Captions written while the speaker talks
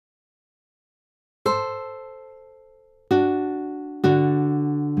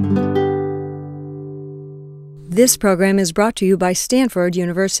This program is brought to you by Stanford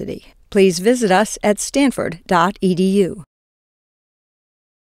University. Please visit us at stanford.edu.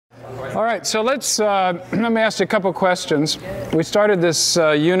 All right, so let me ask you a couple questions. We started this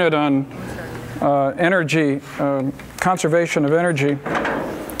unit on energy, conservation of energy,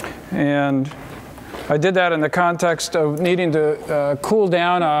 and I did that in the context of needing to cool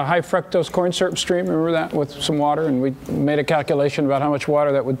down a high fructose corn syrup stream, remember that, with some water, and we made a calculation about how much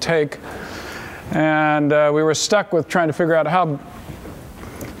water that would take. And we were stuck with trying to figure out how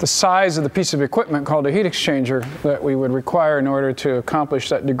the size of the piece of equipment called a heat exchanger that we would require in order to accomplish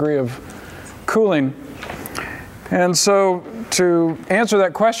that degree of cooling. And so to answer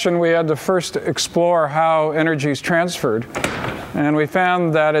that question, we had to first explore how energy is transferred. And we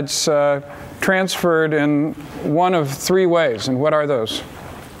found that it's transferred in one of three ways. And what are those?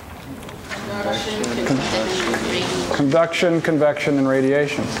 Conduction, convection, and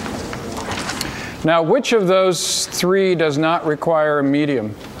radiation. Now, which of those three does not require a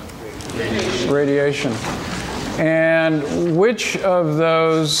medium? Radiation. And which of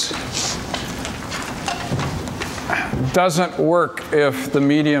those doesn't work if the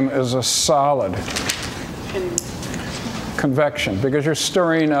medium is a solid? Convection, because you're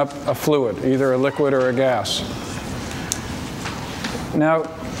stirring up a fluid, either a liquid or a gas. Now,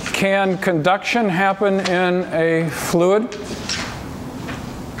 can conduction happen in a fluid?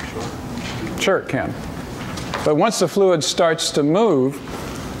 Sure it can. But once the fluid starts to move,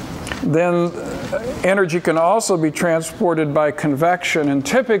 then energy can also be transported by convection. And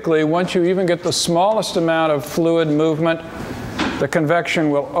typically, once you even get the smallest amount of fluid movement, the convection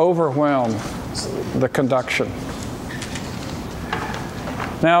will overwhelm the conduction.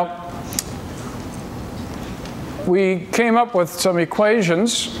 Now, we came up with some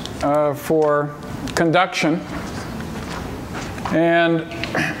equations for conduction. And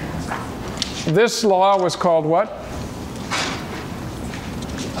this law was called what?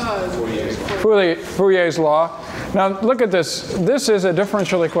 Fourier's law. Now look at this. This is a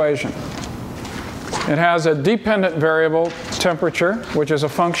differential equation. It has a dependent variable, temperature, which is a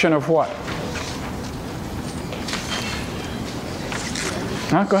function of what?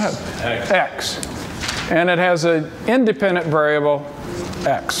 Go ahead. X. And it has an independent variable,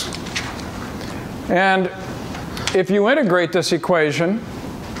 x. And if you integrate this equation,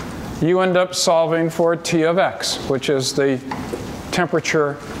 you end up solving for T of x, which is the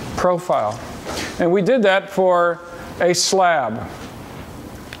temperature profile. And we did that for a slab.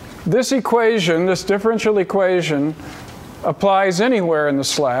 This equation, this differential equation, applies anywhere in the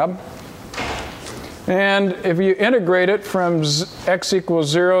slab. And if you integrate it from x equals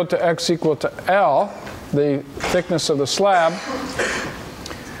 0 to x equal to L, the thickness of the slab,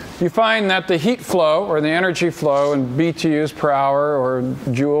 you find that the heat flow, or the energy flow, in BTUs per hour or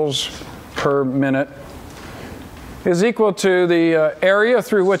joules per minute, is equal to the area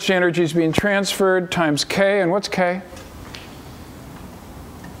through which energy is being transferred times K. And what's K?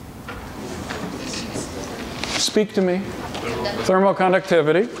 Speak to me. Thermal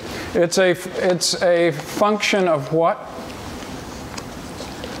conductivity. It's a function of what?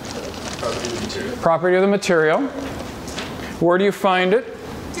 Property of the material. Where do you find it?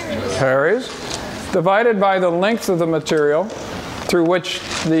 Pares. Divided by the length of the material through which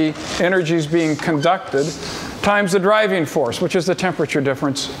the energy is being conducted, times the driving force, which is the temperature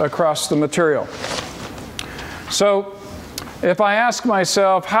difference across the material. So if I ask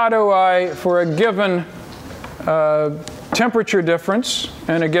myself, how do I, for a given temperature difference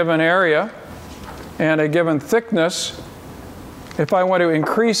in a given area and a given thickness, if I want to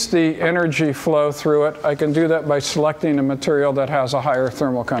increase the energy flow through it, I can do that by selecting a material that has a higher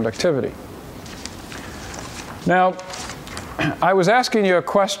thermal conductivity. Now, I was asking you a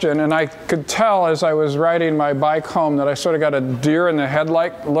question, and I could tell as I was riding my bike home that I sort of got a deer in the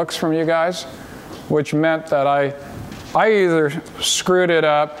headlight looks from you guys, which meant that I either screwed it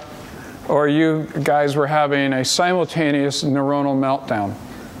up or you guys were having a simultaneous neuronal meltdown.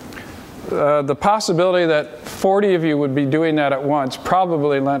 The possibility that 40 of you would be doing that at once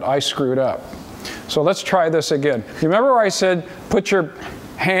probably meant I screwed up. So let's try this again. You remember where I said put your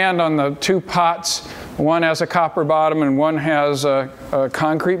hand on the two pots? One has a copper bottom and one has a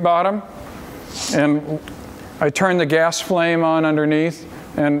concrete bottom. And I turned the gas flame on underneath.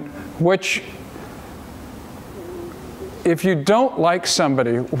 And if you don't like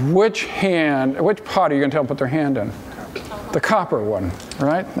somebody, which pot are you going to tell them to put their hand in? The copper one,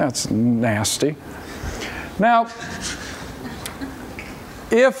 right? That's nasty. Now,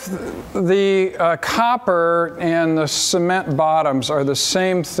 if the copper and the cement bottoms are the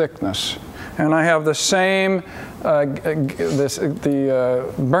same thickness, and I have the same, the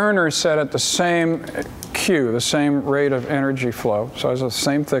burner set at the same Q, the same rate of energy flow, so it's the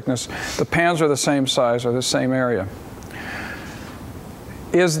same thickness. The pans are the same size or the same area.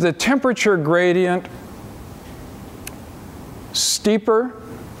 Is the temperature gradient steeper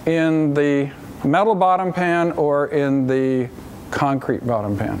in the metal bottom pan or in the concrete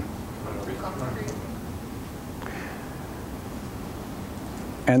bottom pan?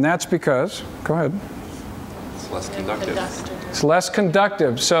 And that's because, go ahead. It's less conductive. It's less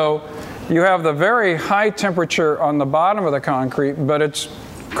conductive. So you have the very high temperature on the bottom of the concrete, but it's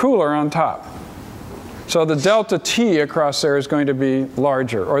cooler on top. So the delta T across there is going to be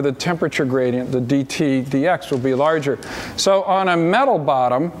larger, or the temperature gradient, the dt dx, will be larger. So on a metal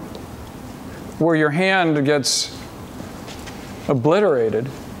bottom, where your hand gets obliterated,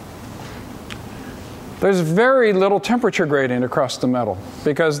 there's very little temperature gradient across the metal,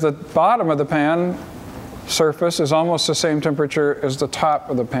 because the bottom of the pan surface is almost the same temperature as the top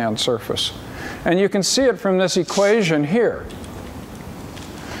of the pan surface. And you can see it from this equation here.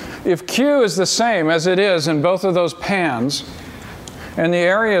 If Q is the same as it is in both of those pans, and the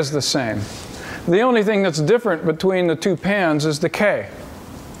area is the same, the only thing that's different between the two pans is the K.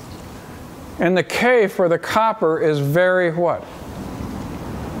 And the K for the copper is very what?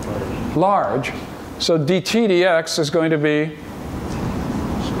 Large. So dt dx is going to be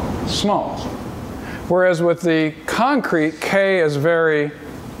small. Whereas with the concrete, K is very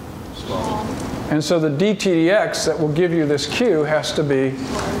small. And so the dt dx that will give you this Q has to be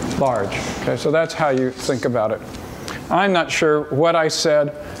large. Okay, so that's how you think about it. I'm not sure what I said.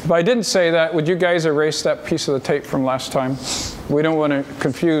 If I didn't say that, would you guys erase that piece of the tape from last time? We don't want to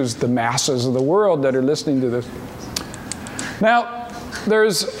confuse the masses of the world that are listening to this. Now,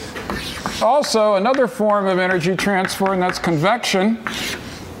 there's also another form of energy transfer, and that's convection.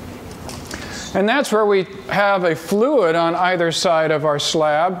 And that's where we have a fluid on either side of our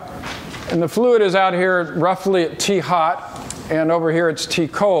slab. And the fluid is out here roughly at T hot, and over here it's T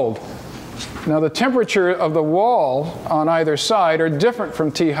cold. Now the temperature of the wall on either side are different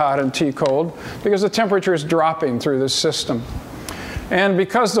from T hot and T cold because the temperature is dropping through this system. And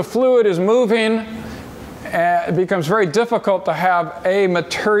because the fluid is moving, it becomes very difficult to have a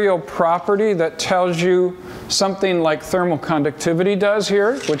material property that tells you something like thermal conductivity does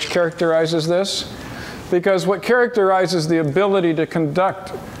here, which characterizes this. Because what characterizes the ability to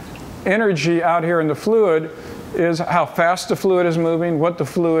conduct energy out here in the fluid is how fast the fluid is moving, what the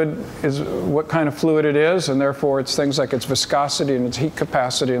fluid is, what kind of fluid it is, and therefore it's things like its viscosity and its heat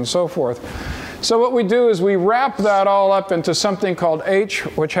capacity and so forth. So what we do is we wrap that all up into something called H,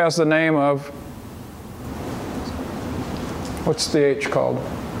 which has the name of, what's the H called?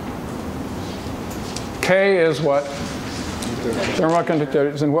 K is what? Thermal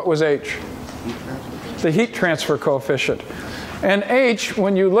conductivity. And what was H? The heat transfer coefficient. And H,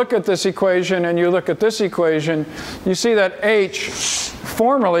 when you look at this equation and you look at this equation, you see that H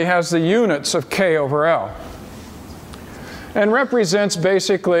formally has the units of K over L. And represents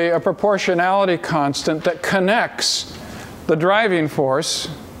basically a proportionality constant that connects the driving force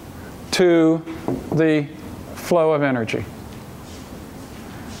to the flow of energy.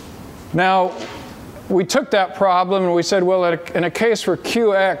 Now, we took that problem and we said, well, in a case where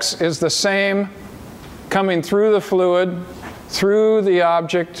Qx is the same coming through the fluid, through the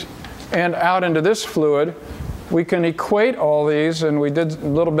object, and out into this fluid, we can equate all these, and we did a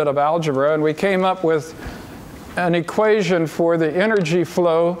little bit of algebra, and we came up with an equation for the energy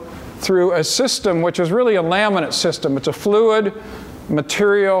flow through a system which is really a laminate system. It's a fluid,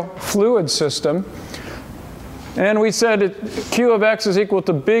 material, fluid system. And we said Q of x is equal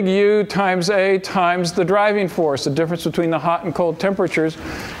to big U times A times the driving force, the difference between the hot and cold temperatures.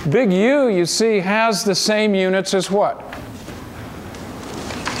 Big U, you see, has the same units as what?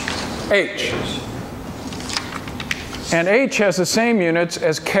 H. And H has the same units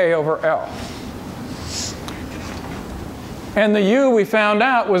as K over L. And the U, we found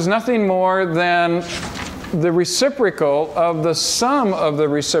out, was nothing more than the reciprocal of the sum of the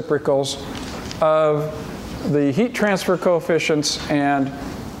reciprocals of the heat transfer coefficients and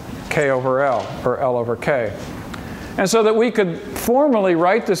K over L, or L over K. And so that we could formally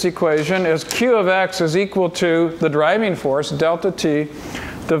write this equation as Q of x is equal to the driving force, delta T,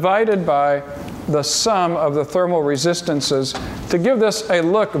 divided by the sum of the thermal resistances, to give this a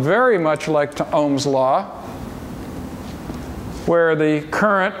look very much like to Ohm's law, where the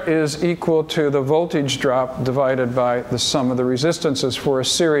current is equal to the voltage drop divided by the sum of the resistances for a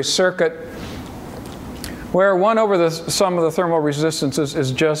series circuit, where 1 over the sum of the thermal resistances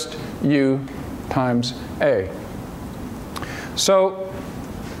is just U times A. So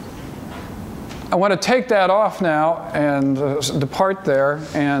I want to take that off now and depart there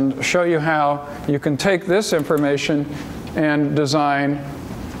and show you how you can take this information and design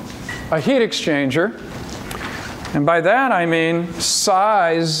a heat exchanger. And by that I mean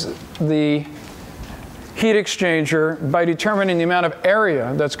size the heat exchanger by determining the amount of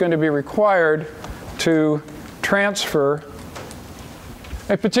area that's going to be required to transfer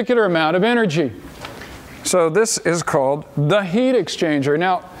a particular amount of energy. So this is called the heat exchanger.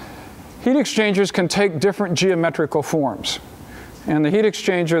 Now, heat exchangers can take different geometrical forms. And the heat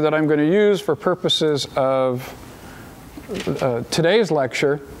exchanger that I'm going to use for purposes of today's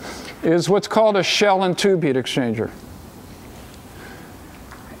lecture is what's called a shell and tube heat exchanger.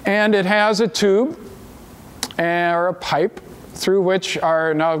 And it has a tube or a pipe through which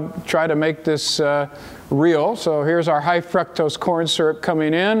and I'll try to make this real. So here's our high fructose corn syrup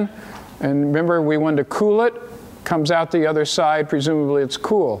coming in. And remember, we want to cool it. Comes out the other side, presumably it's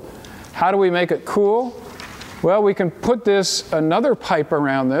cool. How do we make it cool? Well, we can put another pipe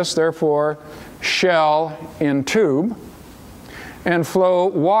around this, therefore shell in tube, and flow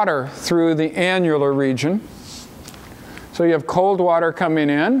water through the annular region. So you have cold water coming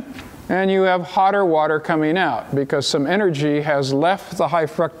in, and you have hotter water coming out, because some energy has left the high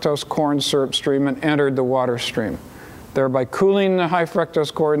fructose corn syrup stream and entered the water stream, thereby cooling the high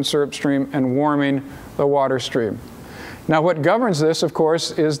fructose corn syrup stream and warming the water stream. Now, what governs this, of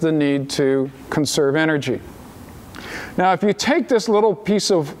course, is the need to conserve energy. Now, if you take this little piece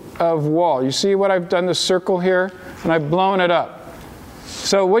of wall, you see what I've done, this circle here, and I've blown it up.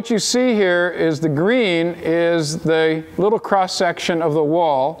 So what you see here is the green is the little cross-section of the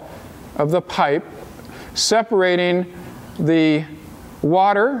wall of the pipe separating the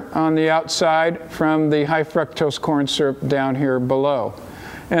water on the outside from the high fructose corn syrup down here below.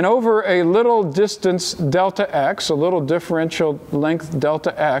 And over a little distance delta x, a little differential length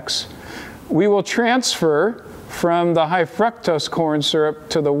delta x, we will transfer from the high fructose corn syrup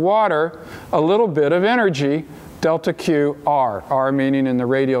to the water a little bit of energy, delta Q R. R meaning in the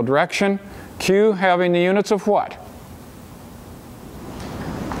radial direction, Q having the units of what?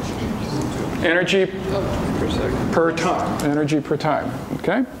 Energy per time. Energy per time.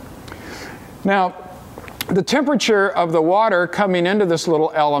 Okay? Now, the temperature of the water coming into this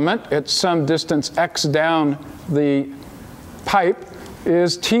little element at some distance x down the pipe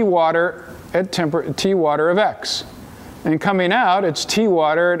is T water at T water of x. And coming out, it's T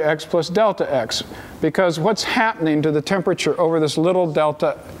water at x plus delta x. Because what's happening to the temperature over this little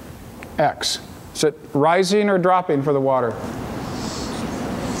delta x? Is it rising or dropping for the water?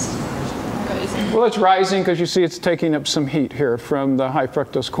 Well, it's rising because you see it's taking up some heat here from the high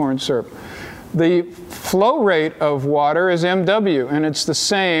fructose corn syrup. The flow rate of water is mW, and it's the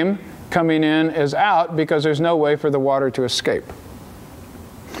same coming in as out because there's no way for the water to escape.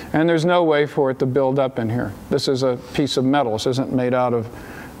 And there's no way for it to build up in here. This is a piece of metal. This isn't made out of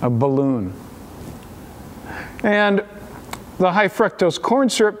a balloon. And the high fructose corn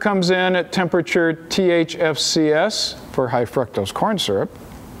syrup comes in at temperature THFCS for high fructose corn syrup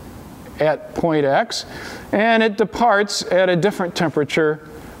at point X, and it departs at a different temperature,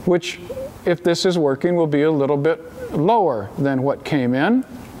 which, if this is working, will be a little bit lower than what came in.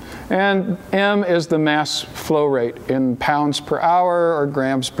 And M is the mass flow rate in pounds per hour or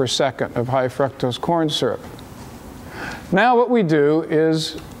grams per second of high fructose corn syrup. Now what we do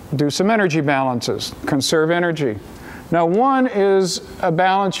is do some energy balances, conserve energy. Now one is a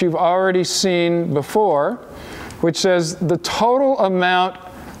balance you've already seen before, which says the total amount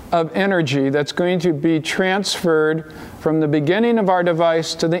of energy that's going to be transferred from the beginning of our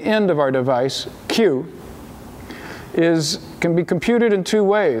device to the end of our device, Q, can be computed in two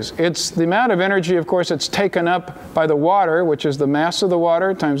ways. It's the amount of energy, of course, that's taken up by the water, which is the mass of the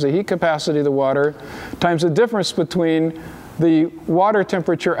water times the heat capacity of the water, times the difference between the water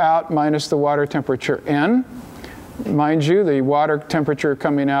temperature out minus the water temperature in. Mind you, the water temperature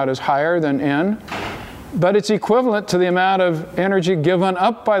coming out is higher than in. But it's equivalent to the amount of energy given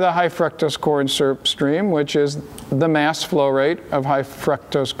up by the high fructose corn syrup stream, which is the mass flow rate of high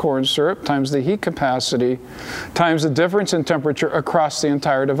fructose corn syrup times the heat capacity times the difference in temperature across the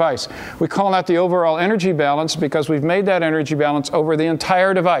entire device. We call that the overall energy balance because we've made that energy balance over the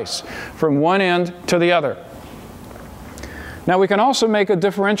entire device from one end to the other. Now we can also make a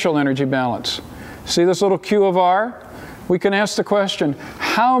differential energy balance. See this little Q of R? We can ask the question,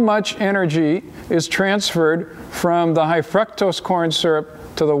 how much energy is transferred from the high fructose corn syrup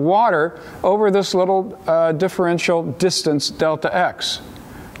to the water over this little differential distance delta x?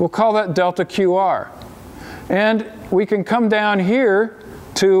 We'll call that delta QR. And we can come down here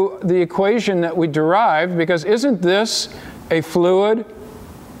to the equation that we derived, because isn't this a fluid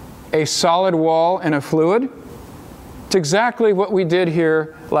a solid wall and a fluid? It's exactly what we did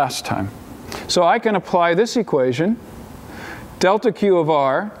here last time. So I can apply this equation. Delta Q of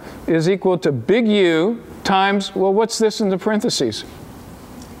R is equal to big U times, well, what's this in the parentheses?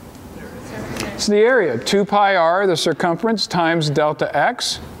 It's the area. 2 pi r, the circumference, times delta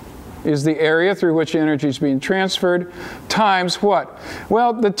x is the area through which energy is being transferred, times what?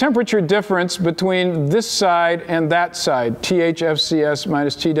 Well, the temperature difference between this side and that side, THFCS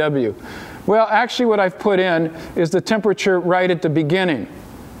minus TW. Well, actually what I've put in is the temperature right at the beginning.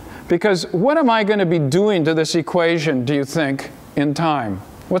 Because what am I going to be doing to this equation, do you think, in time?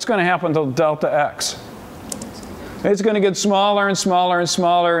 What's going to happen to delta x? It's going to get smaller and smaller and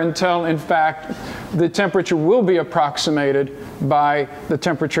smaller until, in fact, the temperature will be approximated by the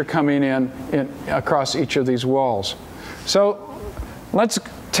temperature coming in across each of these walls. So let's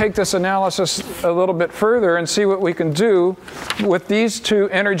take this analysis a little bit further and see what we can do with these two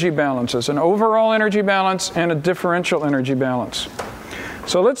energy balances, an overall energy balance and a differential energy balance.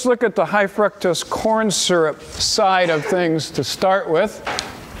 So let's look at the high fructose corn syrup side of things to start with.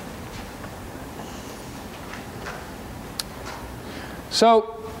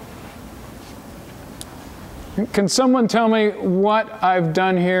 So, can someone tell me what I've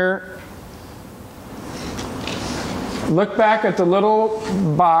done here? Look back at the little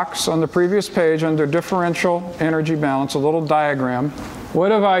box on the previous page under differential energy balance, a little diagram.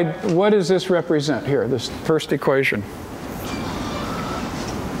 What does this represent here, this first equation?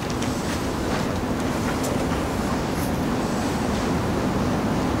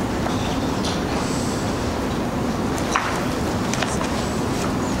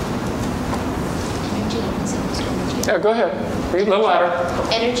 Yeah, go ahead. Read a little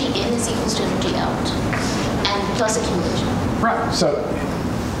louder. Energy in is equals to energy out, and plus accumulation. Right. So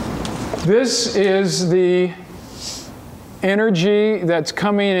this is the energy that's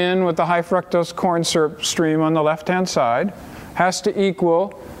coming in with the high fructose corn syrup stream on the left-hand side. Has to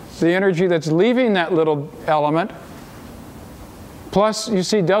equal the energy that's leaving that little element. Plus, you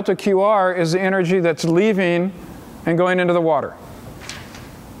see, delta QR is the energy that's leaving and going into the water.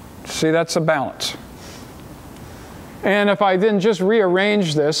 See, that's a balance. And if I then just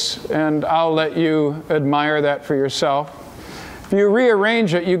rearrange this, and I'll let you admire that for yourself. If you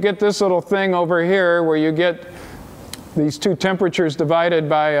rearrange it, you get this little thing over here where you get these two temperatures divided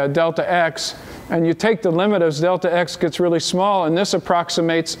by delta x, and you take the limit as delta x gets really small, and this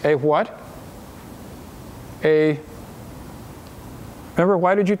approximates a what? Remember,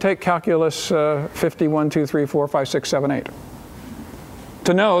 why did you take calculus 51, 2, 3, 4, 5, 6, 7, 8?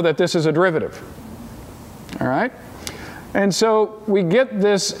 To know that this is a derivative. All right? And so we get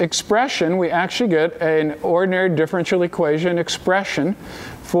this expression, we actually get an ordinary differential equation expression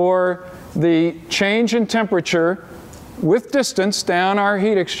for the change in temperature with distance down our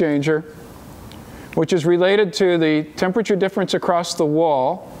heat exchanger, which is related to the temperature difference across the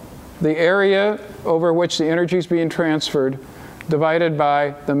wall, the area over which the energy is being transferred, divided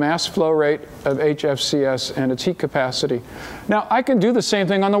by the mass flow rate of HFCS and its heat capacity. Now, I can do the same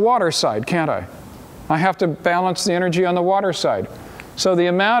thing on the water side, can't I? I have to balance the energy on the water side. So the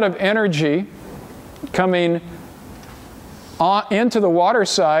amount of energy coming into the water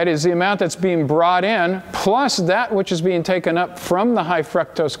side is the amount that's being brought in, plus that which is being taken up from the high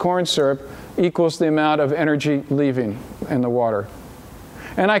fructose corn syrup equals the amount of energy leaving in the water.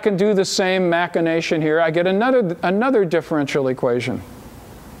 And I can do the same machination here. I get another differential equation,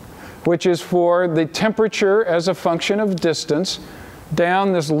 which is for the temperature as a function of distance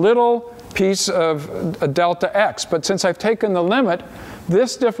down this little piece of a delta x. But since I've taken the limit,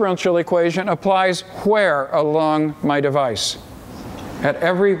 this differential equation applies where along my device? At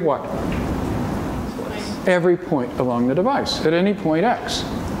every what? Every point along the device, at any point x.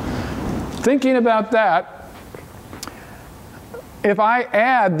 Thinking about that, if I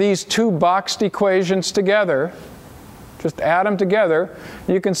add these two boxed equations together, just add them together,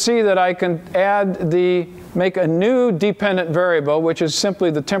 you can see that I can make a new dependent variable, which is simply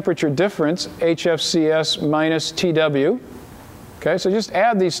the temperature difference, HFCS minus TW. Okay, so just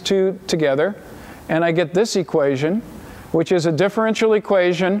add these two together, and I get this equation, which is a differential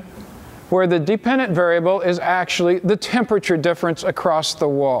equation where the dependent variable is actually the temperature difference across the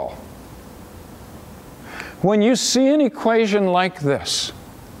wall. When you see an equation like this,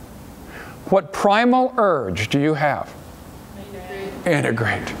 what primal urge do you have?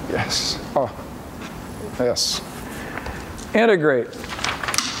 Integrate. Yes. Oh. Yes. Integrate.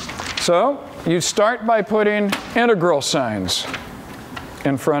 So you start by putting integral signs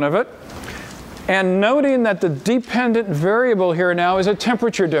in front of it, and noting that the dependent variable here now is a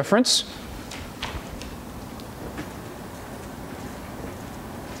temperature difference.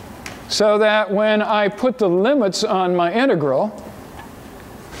 so that when I put the limits on my integral,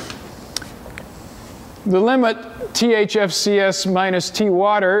 the limit THFCS minus T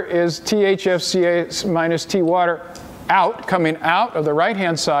water is THFCS minus T water out, coming out of the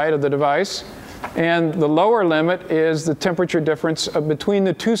right-hand side of the device. And the lower limit is the temperature difference between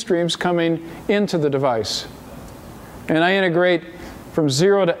the two streams coming into the device. And I integrate from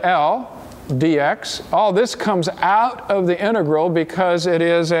 0 to L dx. All this comes out of the integral because it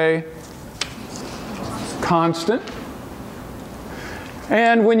is a constant.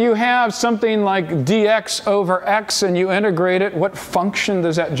 And when you have something like dx over x and you integrate it, what function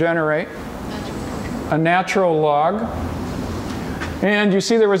does that generate? A natural log. And you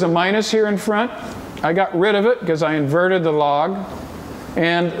see there was a minus here in front. I got rid of it because I inverted the log.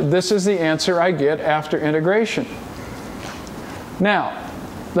 And this is the answer I get after integration. Now,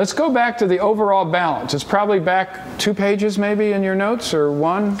 let's go back to the overall balance. It's probably back 2 pages maybe in your notes, or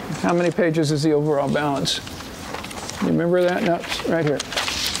 1. How many pages is the overall balance? You remember that? No, it's right here.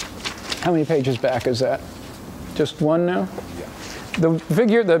 How many pages back is that? Just 1 now?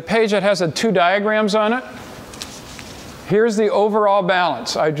 The page that has the 2 diagrams on it, here's the overall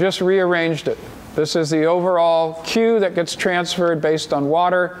balance. I just rearranged it. This is the overall Q that gets transferred based on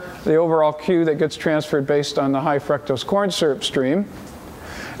water, the overall Q that gets transferred based on the high fructose corn syrup stream.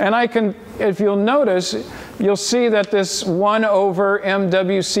 And I can, if you'll notice, you'll see that this 1 over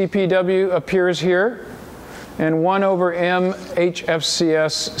MWCPW appears here, and 1 over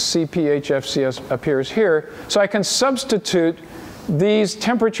MHFCS CPHFCS appears here. So I can substitute these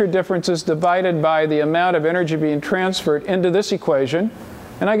temperature differences divided by the amount of energy being transferred into this equation,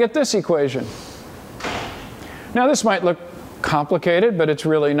 and I get this equation. Now this might look complicated, but it's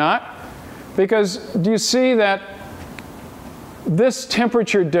really not, because do you see that this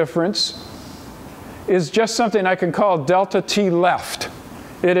temperature difference is just something I can call delta T left.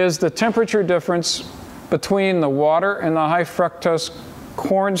 It is the temperature difference between the water and the high fructose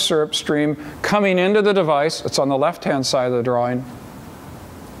corn syrup stream coming into the device. It's on the left-hand side of the drawing.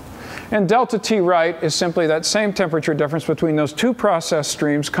 And delta T right is simply that same temperature difference between those 2 process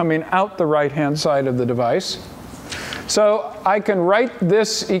streams coming out the right-hand side of the device. So I can write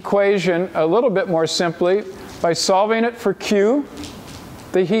this equation a little bit more simply by solving it for Q,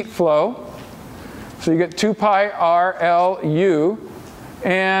 the heat flow. So you get 2 pi R L U.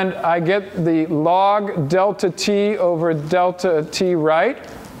 And I get the log delta T over delta T right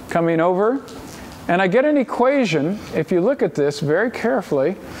coming over. And I get an equation, if you look at this very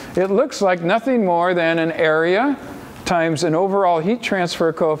carefully, it looks like nothing more than an area times an overall heat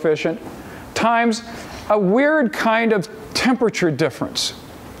transfer coefficient times a weird kind of temperature difference.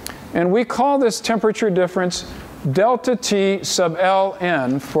 And we call this temperature difference delta T sub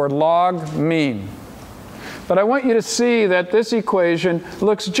Ln for log mean. But I want you to see that this equation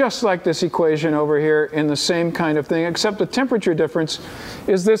looks just like this equation over here in the same kind of thing, except the temperature difference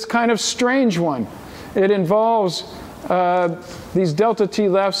is this kind of strange one. It involves these delta T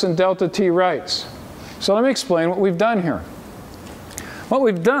lefts and delta T rights. So let me explain what we've done here. What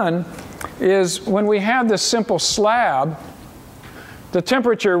we've done is when we had this simple slab, the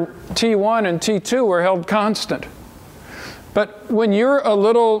temperature T1 and T2 were held constant. But when you're a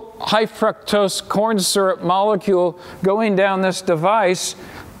little high fructose corn syrup molecule going down this device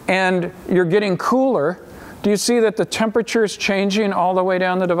and you're getting cooler, do you see that the temperature is changing all the way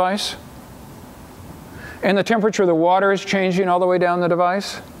down the device? And the temperature of the water is changing all the way down the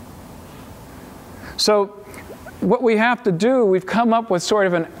device? So what we have to do, we've come up with sort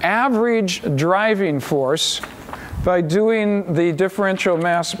of an average driving force by doing the differential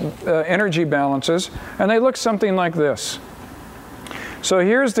mass energy balances, and they look something like this. So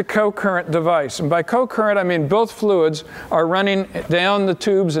here's the co-current device. And by co-current, I mean both fluids are running down the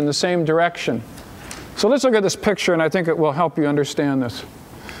tubes in the same direction. So let's look at this picture, and I think it will help you understand this.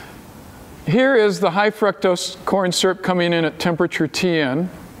 Here is the high fructose corn syrup coming in at temperature Tn,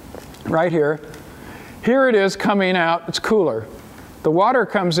 right here. Here it is coming out, it's cooler. The water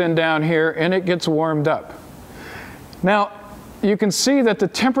comes in down here, and it gets warmed up. Now, you can see that the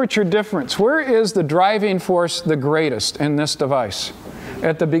temperature difference, where is the driving force the greatest in this device?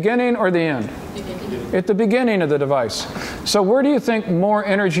 At the beginning or the end? At the beginning of the device. So where do you think more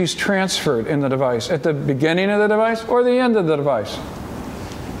energy is transferred in the device? At the beginning of the device or the end of the device?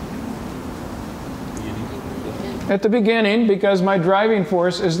 At the beginning, because my driving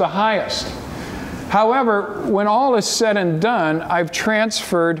force is the highest. However, when all is said and done, I've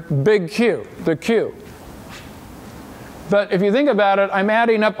transferred big Q, the Q. But if you think about it, I'm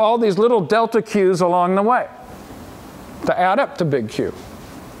adding up all these little delta Q's along the way to add up to big Q.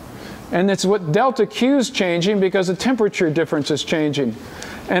 And it's what delta Q is changing because the temperature difference is changing.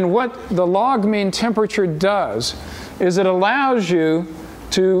 And what the log mean temperature does is it allows you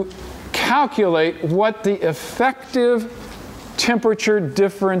to calculate what the effective temperature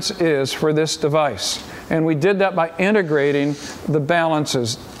difference is for this device. And we did that by integrating the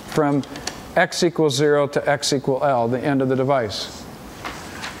balances from x equals 0 to x equal L, the end of the device.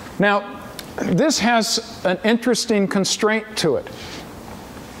 Now, this has an interesting constraint to it.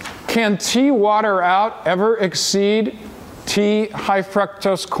 Can T water out ever exceed T high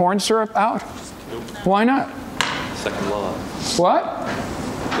fructose corn syrup out? Nope. Why not? Second law. What?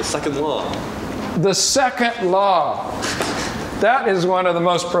 The second law. The second law. That is one of the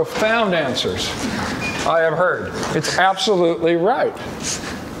most profound answers I have heard. It's absolutely right.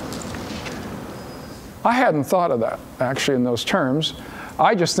 I hadn't thought of that, actually, in those terms.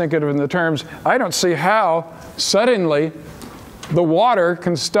 I just think of it in the terms, I don't see how suddenly the water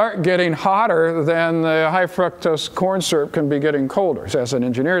can start getting hotter than the high fructose corn syrup can be getting colder. That's an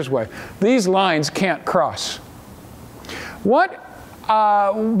engineer's way. These lines can't cross. But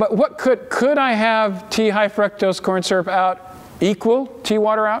what could I have T high fructose corn syrup out equal T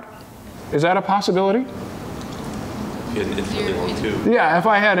water out? Is that a possibility? You had an infinitely long tube. Yeah, if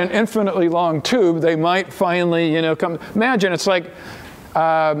I had an infinitely long tube, they might finally, come. Imagine it's like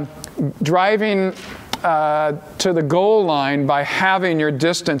driving to the goal line by halving your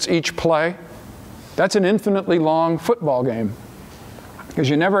distance each play. That's an infinitely long football game because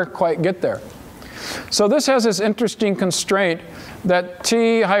you never quite get there. So this has this interesting constraint that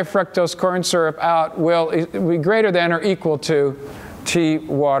T high fructose corn syrup out will be greater than or equal to T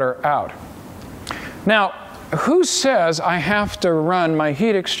water out. Now, who says I have to run my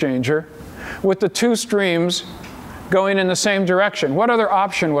heat exchanger with the two streams going in the same direction? What other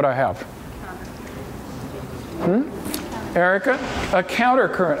option would I have? Erica? A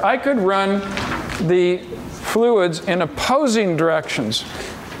countercurrent. I could run the fluids in opposing directions,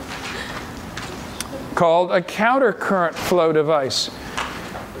 called a countercurrent flow device.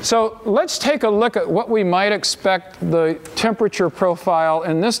 So let's take a look at what we might expect the temperature profile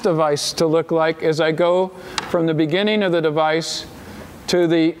in this device to look like as I go from the beginning of the device to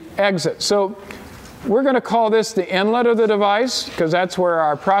the exit. So we're going to call this the inlet of the device because that's where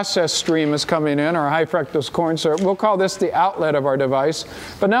our process stream is coming in, our high fructose corn syrup. We'll call this the outlet of our device.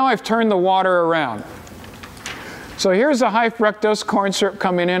 But now I've turned the water around. So here's the high fructose corn syrup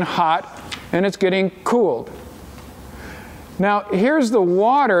coming in hot, and it's getting cooled. Now here's the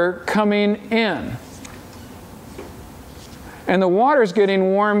water coming in. And the water is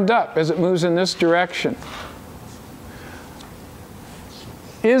getting warmed up as it moves in this direction.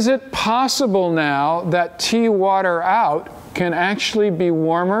 Is it possible now that T water out can actually be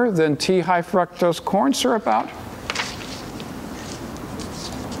warmer than T high fructose corn syrup out?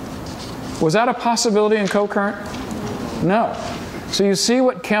 Was that a possibility in co-current? No. So you see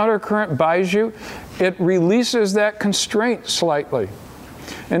what countercurrent buys you? It releases that constraint slightly.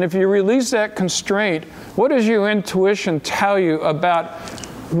 And if you release that constraint, what does your intuition tell you about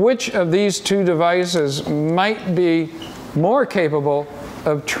which of these two devices might be more capable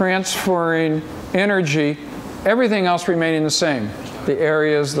of transferring energy, everything else remaining the same, the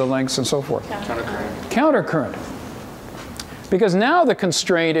areas, the lengths, and so forth? Countercurrent. Countercurrent. Because now the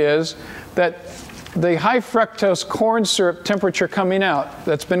constraint is that the high fructose corn syrup temperature coming out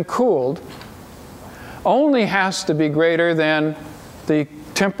that's been cooled only has to be greater than the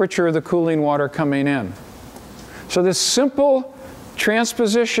temperature of the cooling water coming in. So this simple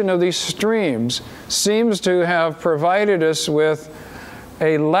transposition of these streams seems to have provided us with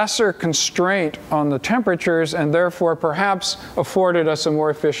a lesser constraint on the temperatures and therefore perhaps afforded us a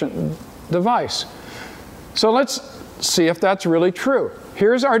more efficient device. So let's see if that's really true.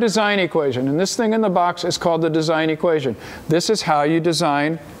 Here's our design equation, and this thing in the box is called the design equation. This is how you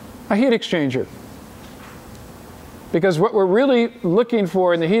design a heat exchanger. Because what we're really looking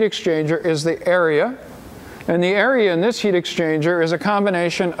for in the heat exchanger is the area, and the area in this heat exchanger is a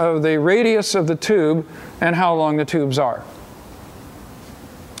combination of the radius of the tube and how long the tubes are.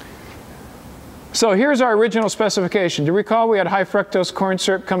 So here's our original specification. Do you recall we had high fructose corn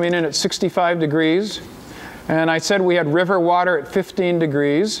syrup coming in at 65 degrees? And I said we had river water at 15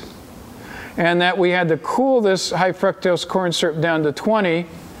 degrees. And that we had to cool this high fructose corn syrup down to 20.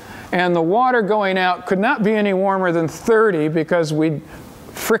 And the water going out could not be any warmer than 30 because we'd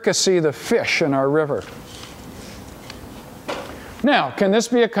fricassee the fish in our river. Now, can this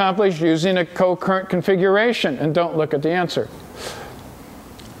be accomplished using a co-current configuration? And don't look at the answer.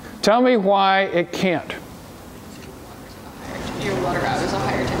 Tell me why it can't. Your water out is a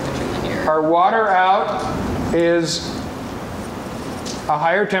higher temperature than your... Our water out is a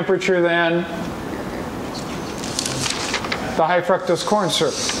higher temperature than the high fructose corn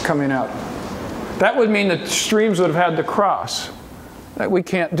syrup coming out. That would mean that streams would have had to cross. We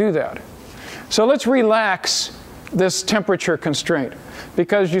can't do that. So let's relax this temperature constraint,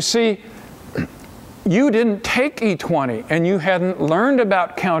 because you see, you didn't take E20 and you hadn't learned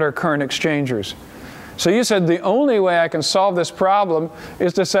about countercurrent exchangers. So you said the only way I can solve this problem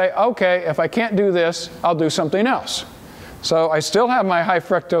is to say, okay, if I can't do this, I'll do something else. So I still have my high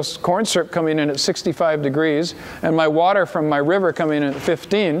fructose corn syrup coming in at 65 degrees and my water from my river coming in at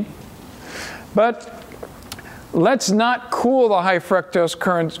 15. But let's not cool the high fructose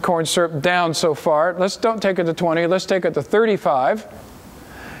corn syrup down so far. Don't take it to 20. Let's take it to 35.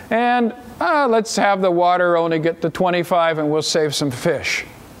 And let's have the water only get to 25 and we'll save some fish.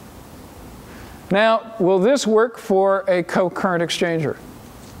 Now, will this work for a co-current exchanger?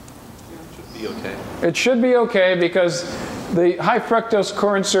 It should be okay. It should be okay because the high fructose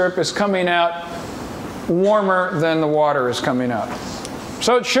corn syrup is coming out warmer than the water is coming out.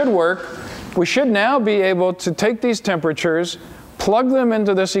 So it should work. We should now be able to take these temperatures, plug them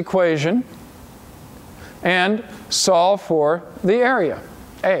into this equation, and solve for the area,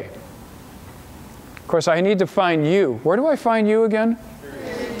 A. Of course, I need to find U. Where do I find U again?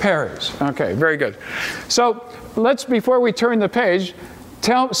 Parries. Okay, very good. So let's, before we turn the page,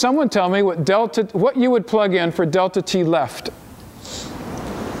 someone tell me what you would plug in for delta T left.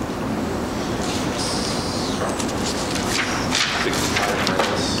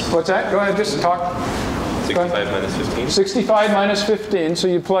 What's that? Go ahead, just talk. 65 minus 15. 65 minus 15, so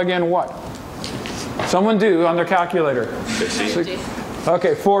you plug in what? Someone do on their calculator. 50.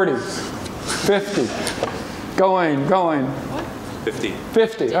 Okay, 40, 50, going. 50.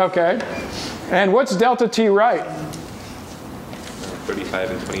 50, okay. And what's delta T right?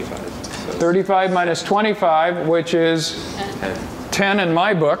 35 and 25. So 35 minus 25, which is 10 in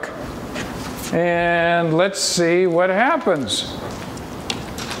my book. And let's see what happens.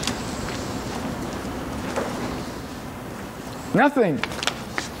 Nothing.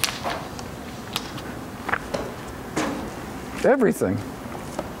 Everything.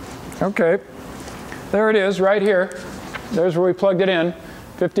 Okay. There it is right here. There's where we plugged it in.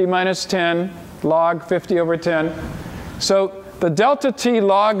 50 minus 10, log 50 over 10. So the delta T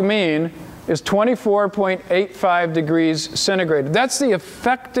log mean is 24.85 degrees centigrade. That's the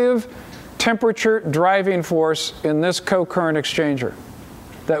effective temperature driving force in this co-current exchanger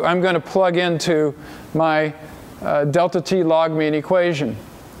that I'm going to plug into my delta T log mean equation.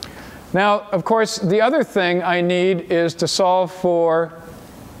 Now, of course, the other thing I need is to solve for,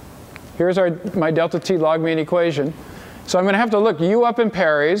 here's my delta T log mean equation. So I'm going to have to look U up in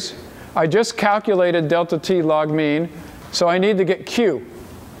Parries. I just calculated delta T log mean, so I need to get Q.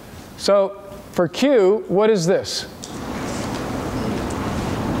 So for Q, what is this?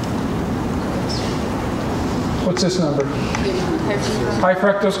 What's this number? High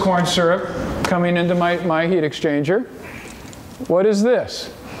fructose corn syrup coming into my heat exchanger. What is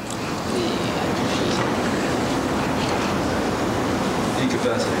this?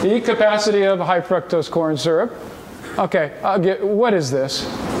 E capacity of high fructose corn syrup. Okay, what is this?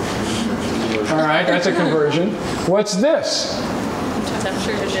 All right, that's a conversion. What's this?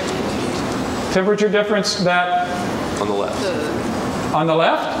 Temperature difference. Temperature difference that? on the left. On the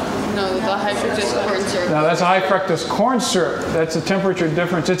left? No, the high fructose corn syrup. Now that's a high fructose corn syrup. That's a temperature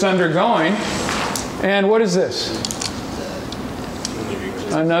difference it's undergoing. And what is this?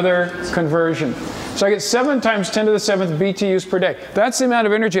 Another conversion. So I get 7 times 10 to the 7th BTUs per day. That's the amount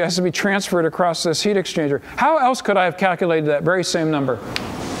of energy that has to be transferred across this heat exchanger. How else could I have calculated that very same number?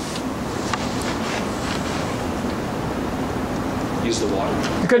 Use the water.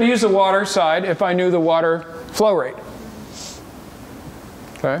 I could use the water side if I knew the water flow rate.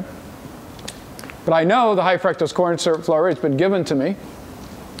 Okay? But I know the high fructose corn syrup flow rate's been given to me.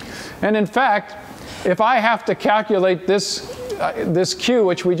 And in fact, if I have to calculate this Q,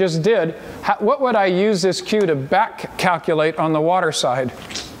 which we just did, what would I use this Q to back calculate on the water side?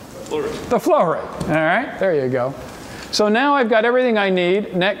 Flow rate. The flow rate. All right, there you go. So now I've got everything I need,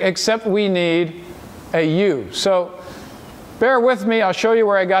 except we need a U. So bear with me, I'll show you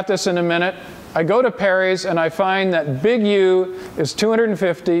where I got this in a minute. I go to Parries and I find that big U is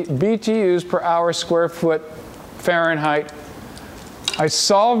 250 BTUs per hour square foot Fahrenheit. I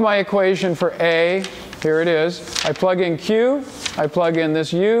solve my equation for A. Here it is. I plug in Q, I plug in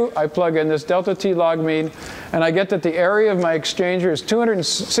this U, I plug in this delta T log mean, and I get that the area of my exchanger is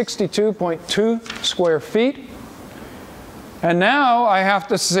 262.2 square feet. And now I have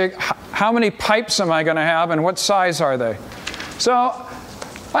to say, how many pipes am I going to have and what size are they? So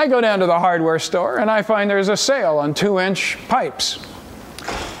I go down to the hardware store and I find there's a sale on 2-inch pipes.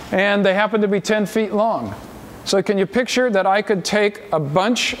 And they happen to be 10 feet long. So can you picture that I could take a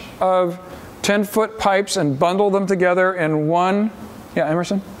bunch of 10-foot pipes and bundle them together in one? Yeah,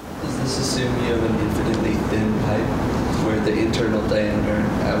 Emerson? Does this assume you have an infinitely thin pipe where the internal diameter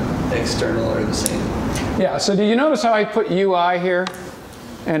and external are the same? Yeah, so do you notice how I put UI here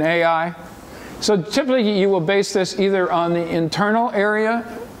and AI? So typically you will base this either on the internal area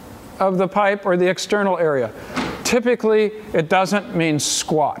of the pipe or the external area. Typically, it doesn't mean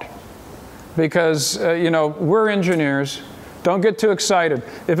squat because, you know, we're engineers. Don't get too excited.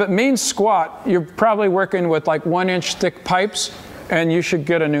 If it means squat, you're probably working with like 1-inch thick pipes, and you should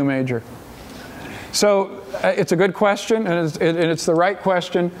get a new major. So it's a good question, and it's the right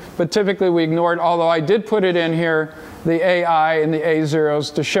question, but typically we ignore it, although I did put it in here, the AI and the A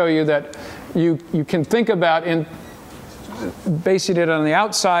zeros, to show you that you can think about basing it on the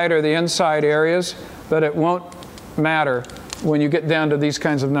outside or the inside areas, but it won't matter when you get down to these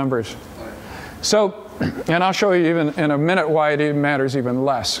kinds of numbers. So, and I'll show you even in a minute why it even matters even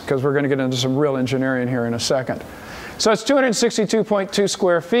less, because we're going to get into some real engineering here in a second. So it's 262.2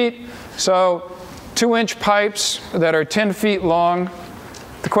 square feet. So 2-inch pipes that are 10 feet long.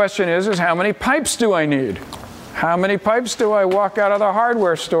 The question is how many pipes do I need? How many pipes do I walk out of the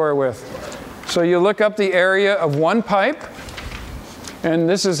hardware store with? So you look up the area of one pipe, and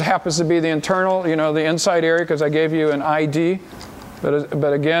this happens to be the internal, you know, the inside area, because I gave you an ID.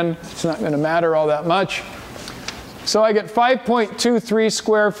 But again, it's not going to matter all that much. So I get 5.23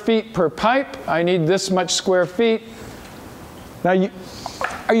 square feet per pipe. I need this much square feet. Now,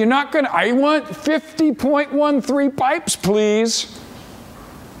 are you not going to, I want 50.13 pipes, please.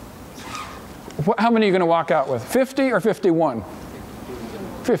 How many are you going to walk out with? 50 or 51?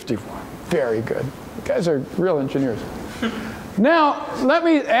 51. Very good. You guys are real engineers. Now, let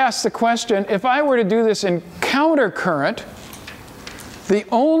me ask the question, if I were to do this in countercurrent, the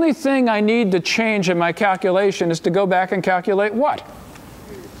only thing I need to change in my calculation is to go back and calculate what?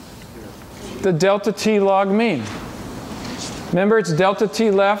 The delta T log mean. Remember, it's delta T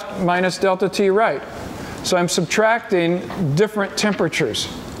left minus delta T right. So I'm subtracting different temperatures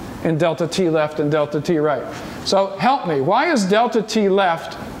in delta T left and delta T right. So help me. Why is delta T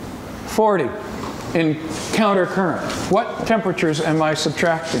left 40 in countercurrent? What temperatures am I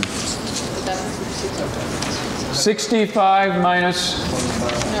subtracting? 65 minus?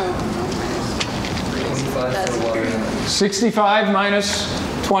 No. 65 minus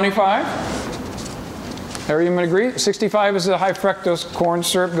 25? Everyone agree? 65 is the high fructose corn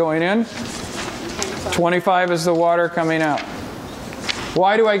syrup going in. 25 is the water coming out.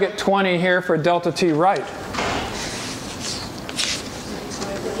 Why do I get 20 here for delta T right?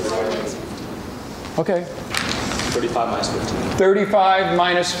 Okay. 35 minus 15. 35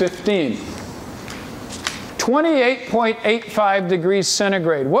 minus 15. 28.85 degrees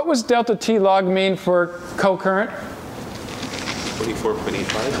centigrade. What was delta T log mean for co-current?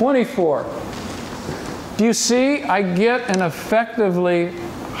 24.85. 24. Do you see? I get an effectively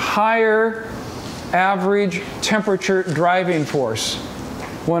higher average temperature driving force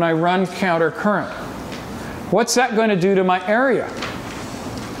when I run countercurrent. What's that going to do to my area?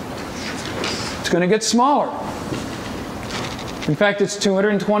 It's going to get smaller. In fact, it's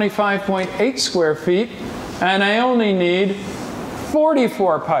 225.8 square feet, and I only need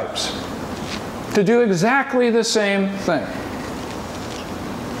 44 pipes to do exactly the same thing.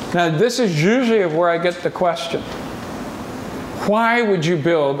 Now, this is usually where I get the question. Why would you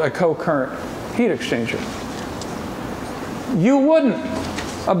build a co-current heat exchanger? You wouldn't.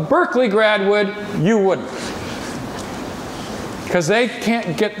 A Berkeley grad would, you wouldn't. Because they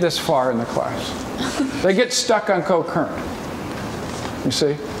can't get this far in the class. They get stuck on co-current. You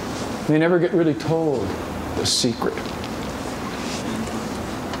see? They never get really told the secret.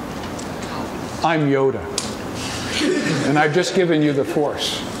 I'm Yoda. And I've just given you the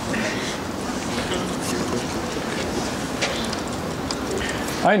force.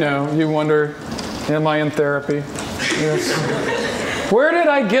 I know, you wonder, am I in therapy? Yes. Where did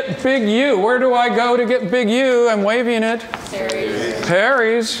I get big U? Where do I go to get big U? I'm waving it. Perry's.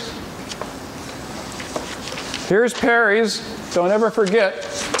 Perry's. Here's Perry's. Don't ever forget,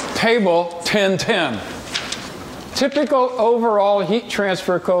 table 1010. Typical overall heat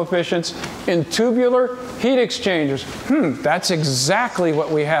transfer coefficients in tubular heat exchangers. That's exactly what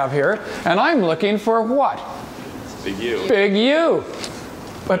we have here. And I'm looking for what? Big U. Big U.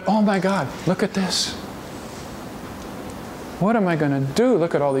 But oh my God, look at this. What am I going to do?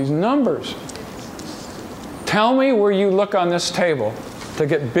 Look at all these numbers. Tell me where you look on this table to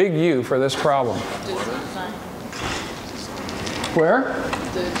get big U for this problem. Where?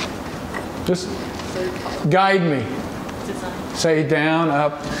 Just guide me. Say down,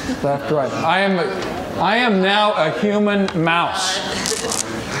 up, left, right. I am I am now a human mouse.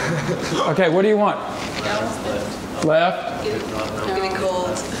 Okay, what do you want? Left? Getting cold.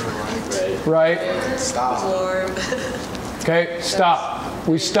 Right? Stop. Warm. Okay, stop.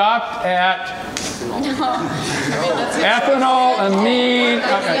 We stopped at ethanol, amine.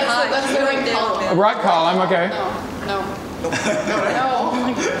 Okay. That's the right column. Right column, okay. No.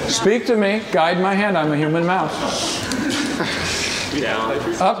 Speak to me, guide my hand, I'm a human mouse. Down.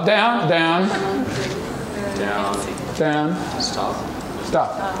 Up, down, down, Down. down. Stop.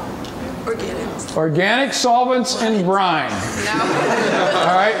 Stop. Organics. Organic solvents and brine.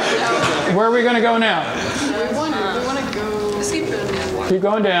 All right, where are we going to go now? We want to go. Just keep going. Keep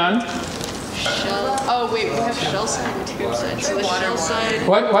going down. Oh wait, we have shell side and tube side. So the shell side.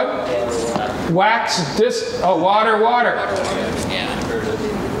 What? Wax, water. Yeah.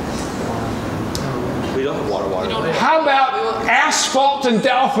 We don't have water. How about asphalt and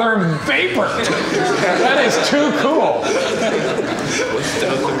Daltherm vapor? That is too cool.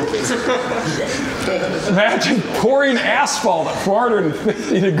 Imagine pouring asphalt at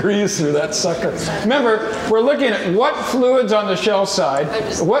 450 degrees through that sucker. Remember, we're looking at what fluid's on the shell side,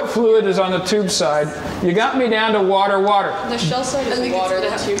 what fluid is on the tube side. You got me down to water. The shell side is water, the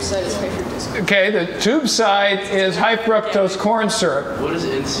tube side is high fructose. Okay, the tube side is high fructose corn syrup. What does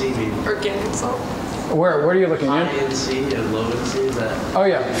NC mean? Organic salt. Where are you looking High at? NC and low NC, is that? Oh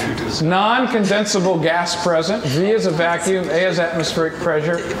yeah, non-condensable gas present. V is a vacuum, A is atmospheric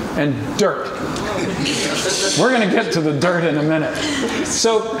pressure, and dirt. We're going to get to the dirt in a minute.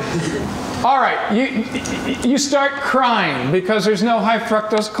 So, all right, you start crying because there's no high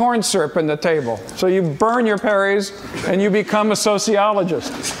fructose corn syrup in the table. So you burn your berries and you become a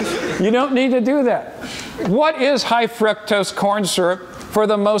sociologist. You don't need to do that. What is high fructose corn syrup for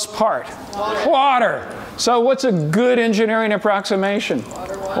the most part? Water. So what's a good engineering approximation?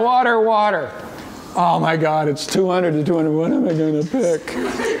 Water. Oh my God, it's 200 to 200. What am I going to pick?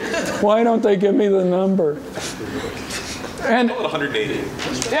 Why don't they give me the number? And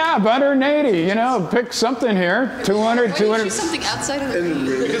 180. yeah, 180. You know, pick something here. 200, 200. Choose something outside of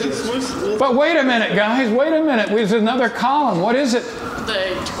the But wait a minute, guys. Wait a minute. There's another column. What is it?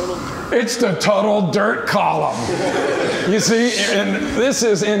 the total dirt. It's the total dirt column. You see, and this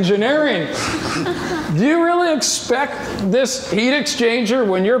is engineering. Do you really expect this heat exchanger,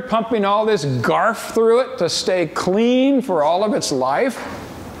 when you're pumping all this garf through it, to stay clean for all of its life?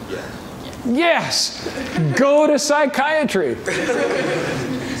 Yes. Go to psychiatry.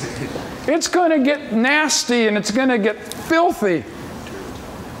 It's going to get nasty and it's going to get filthy.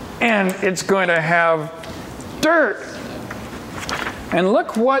 And it's going to have dirt. And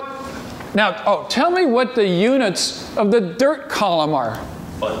look what, now, tell me what the units of the dirt column are.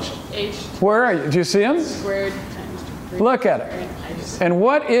 Bunch. H Where are you? Do you see them? squared times 3. Look at it. And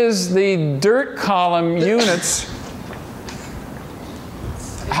what is the dirt column units?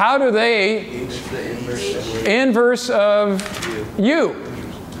 How do they inverse of U?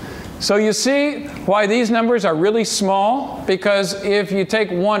 So you see why these numbers are really small? Because if you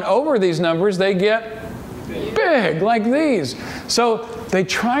take 1 over these numbers, they get big, like these. So they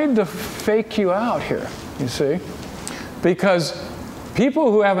tried to fake you out here, you see? Because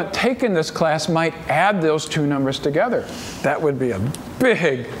people who haven't taken this class might add those two numbers together. That would be a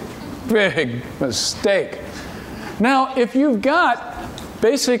big, big mistake. Now, if you've got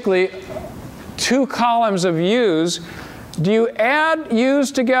basically 2 columns of U's, do you add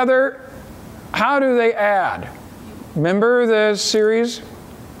U's together? How do they add? Remember the series?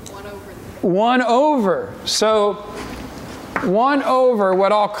 1 over. 1 over. So 1 over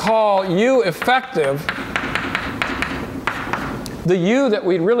what I'll call U effective, the U that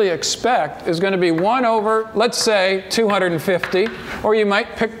we'd really expect is going to be 1 over, let's say, 250, or you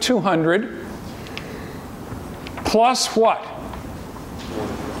might pick 200, plus what?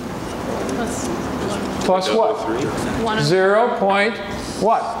 Plus what? 0 point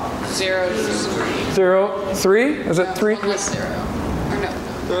what? 0, 0, 3? Is it 3? 1 less 0. Or no.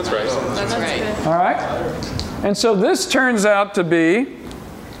 That's right. That's right. All right. And so this turns out to be,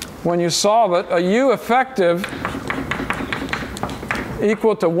 when you solve it, a U effective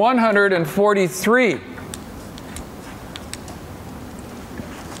equal to 143.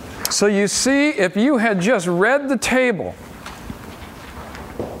 So you see, if you had just read the table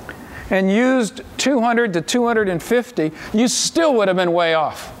and used 200 to 250, you still would have been way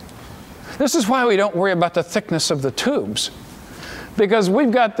off. This is why we don't worry about the thickness of the tubes. Because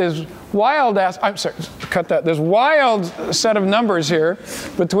we've got this wild this wild set of numbers here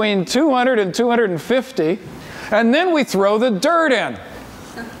between 200 and 250, and then we throw the dirt in.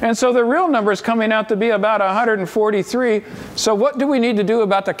 And so the real number is coming out to be about 143. So what do we need to do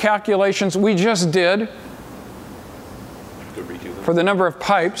about the calculations we just did for the number of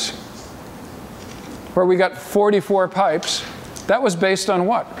pipes, where we got 44 pipes? That was based on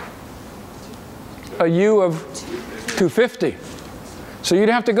what? A U of 250. So you'd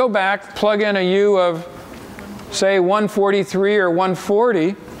have to go back, plug in a U of, say, 143 or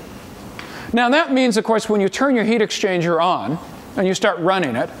 140. Now that means, of course, when you turn your heat exchanger on and you start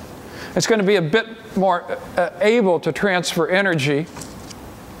running it, it's going to be a bit more able to transfer energy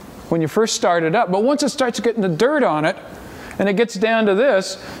when you first start it up. But once it starts getting the dirt on it, and it gets down to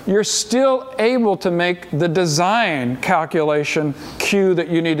this, you're still able to make the design calculation Q that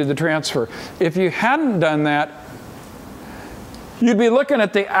you needed to transfer. If you hadn't done that, you'd be looking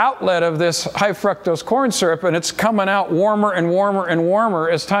at the outlet of this high fructose corn syrup, and it's coming out warmer and warmer and warmer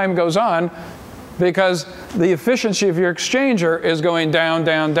as time goes on, because the efficiency of your exchanger is going down,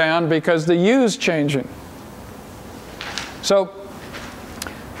 down, down, because the U's changing. So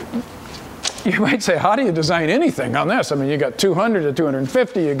you might say, how do you design anything on this? I mean, you got 200 to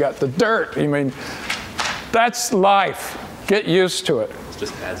 250, you got the dirt. I mean, that's life. Get used to it.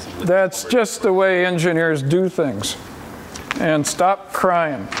 That's just the way engineers do things. And stop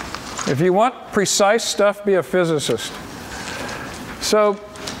crying. If you want precise stuff, be a physicist. So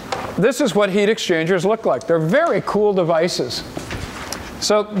this is what heat exchangers look like. They're very cool devices.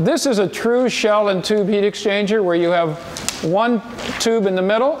 So this is a true shell and tube heat exchanger where you have one tube in the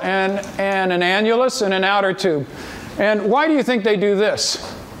middle and an annulus and an outer tube. And why do you think they do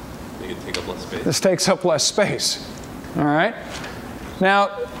this? They can take up less space. This takes up less space. All right?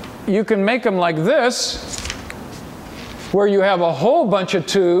 Now, you can make them like this, where you have a whole bunch of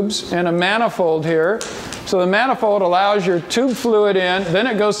tubes and a manifold here. So the manifold allows your tube fluid in, then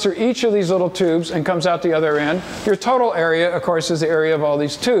it goes through each of these little tubes and comes out the other end. Your total area, of course, is the area of all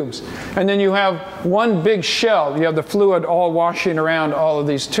these tubes. And then you have one big shell. You have the fluid all washing around all of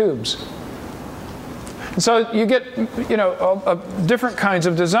these tubes. And so you get, you know, different kinds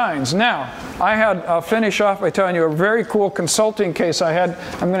of designs. Now, I'll finish off by telling you a very cool consulting case I had.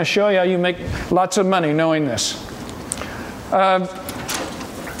 I'm going to show you how you make lots of money knowing this.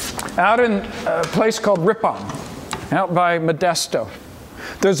 Out in a place called Ripon, out by Modesto,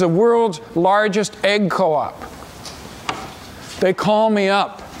 there's the world's largest egg co-op. They call me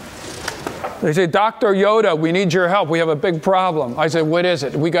up. They say, Dr. Yoda, we need your help. We have a big problem. I said, what is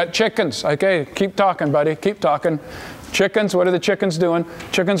it? We got chickens. Okay, keep talking, buddy. Keep talking. Chickens, what are the chickens doing?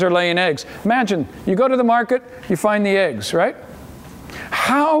 Chickens are laying eggs. Imagine, you go to the market, you find the eggs, right?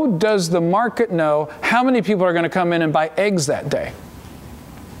 How does the market know how many people are going to come in and buy eggs that day?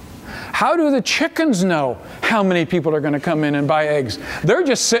 How do the chickens know how many people are going to come in and buy eggs? They're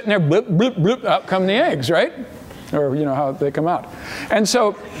just sitting there, blip, blip, blip, out come the eggs, right? Or you know how they come out. And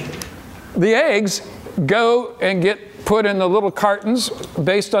so the eggs go and get put in the little cartons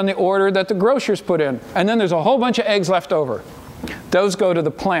based on the order that the grocers put in. And then there's a whole bunch of eggs left over. Those go to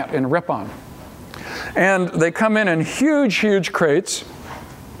the plant in Ripon. And they come in huge, huge crates.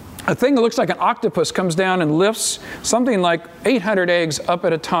 A thing that looks like an octopus comes down and lifts something like 800 eggs up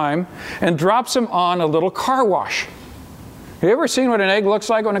at a time and drops them on a little car wash. Have you ever seen what an egg looks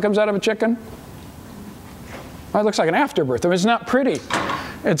like when it comes out of a chicken? Well, it looks like an afterbirth. I mean, it's not pretty.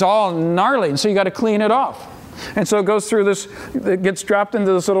 It's all gnarly, and so you got to clean it off. And so it goes through this, it gets dropped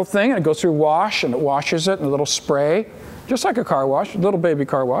into this little thing, and it goes through wash, and it washes it in a little spray, just like a car wash, a little baby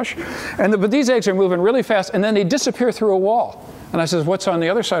car wash. But these eggs are moving really fast, and then they disappear through a wall. And I says, what's on the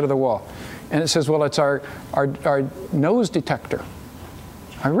other side of the wall? And it says, well, it's our nose detector.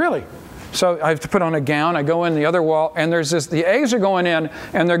 Really? So I have to put on a gown, I go in the other wall, and there's this, the eggs are going in,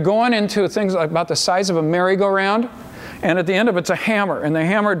 and they're going into things like about the size of a merry-go-round, and at the end of it's a hammer, and the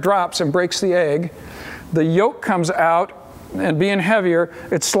hammer drops and breaks the egg. The yolk comes out, and being heavier,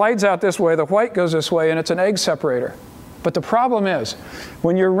 it slides out this way, the white goes this way, and it's an egg separator. But the problem is,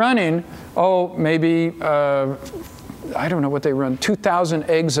 when you're running, maybe, I don't know what they run, 2,000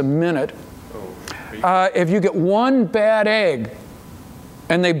 eggs a minute. If you get one bad egg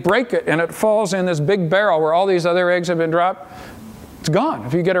and they break it and it falls in this big barrel where all these other eggs have been dropped, it's gone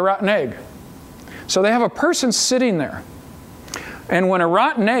if you get a rotten egg. So they have a person sitting there. And when a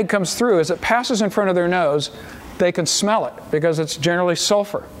rotten egg comes through, as it passes in front of their nose, they can smell it because it's generally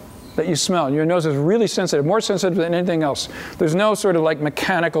sulfur that you smell. And your nose is really sensitive, more sensitive than anything else. There's no sort of like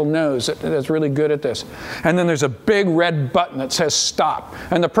mechanical nose that's really good at this. And then there's a big red button that says stop.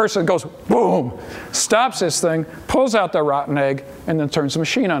 And the person goes, boom, stops this thing, pulls out the rotten egg, and then turns the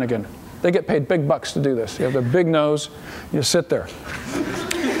machine on again. They get paid big bucks to do this. You have the big nose, you sit there.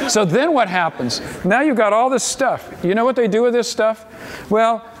 So then what happens? Now you've got all this stuff. You know what they do with this stuff?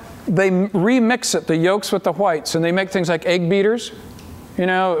 Well, they remix it, the yolks with the whites, and they make things like egg beaters, you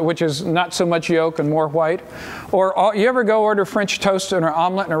know, which is not so much yolk and more white. Or you ever go order French toast or an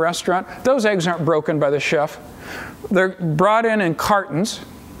omelet in a restaurant? Those eggs aren't broken by the chef. They're brought in cartons,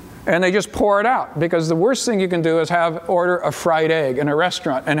 and they just pour it out, because the worst thing you can do is order a fried egg in a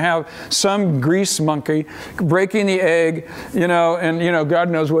restaurant and have some grease monkey breaking the egg, you know, and you know, God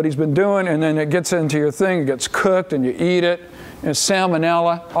knows what he's been doing, and then it gets into your thing, it gets cooked, and you eat it. And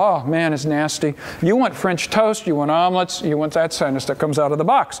salmonella, oh man, it's nasty. You want French toast, you want omelets, you want that kind of stuff that comes out of the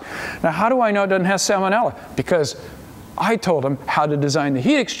box. Now, how do I know it doesn't have salmonella? Because I told them how to design the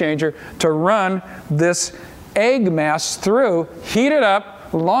heat exchanger to run this egg mass through, heat it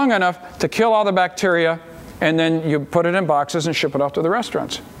up long enough to kill all the bacteria, and then you put it in boxes and ship it off to the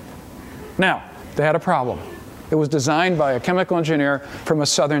restaurants. Now, they had a problem. It was designed by a chemical engineer from a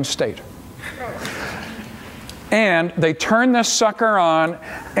southern state. And they turned this sucker on,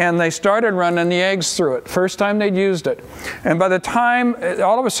 and they started running the eggs through it. First time they'd used it. And by the time,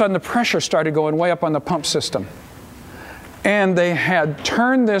 all of a sudden, the pressure started going way up on the pump system. And they had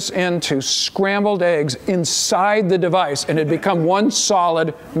turned this into scrambled eggs inside the device, and it had become one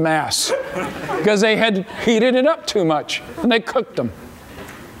solid mass. Because they had heated it up too much, and they cooked them.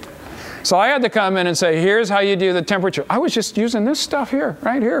 So I had to come in and say, here's how you do the temperature. I was just using this stuff here,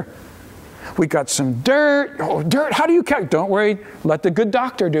 right here. We got some dirt. Oh, dirt, how do you calculate? Don't worry, let the good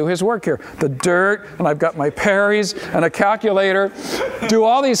doctor do his work here. The dirt, and I've got my Perry's and a calculator. Do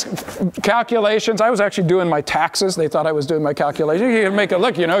all these calculations. I was actually doing my taxes. They thought I was doing my calculation. You can make it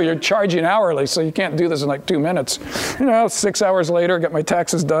look, you know, you're charging hourly, so you can't do this in like 2 minutes. You know, 6 hours later, get my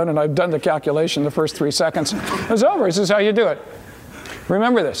taxes done, and I've done the calculation the first 3 seconds. It's over. This is how you do it.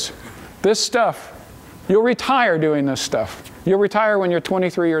 Remember this. This stuff, you'll retire doing this stuff. You'll retire when you're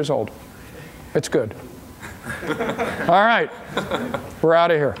 23 years old. It's good. All right, we're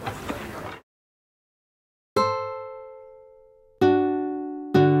out of here.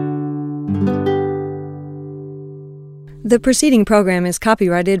 The preceding program is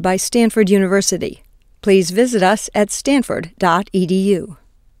copyrighted by Stanford University. Please visit us at stanford.edu.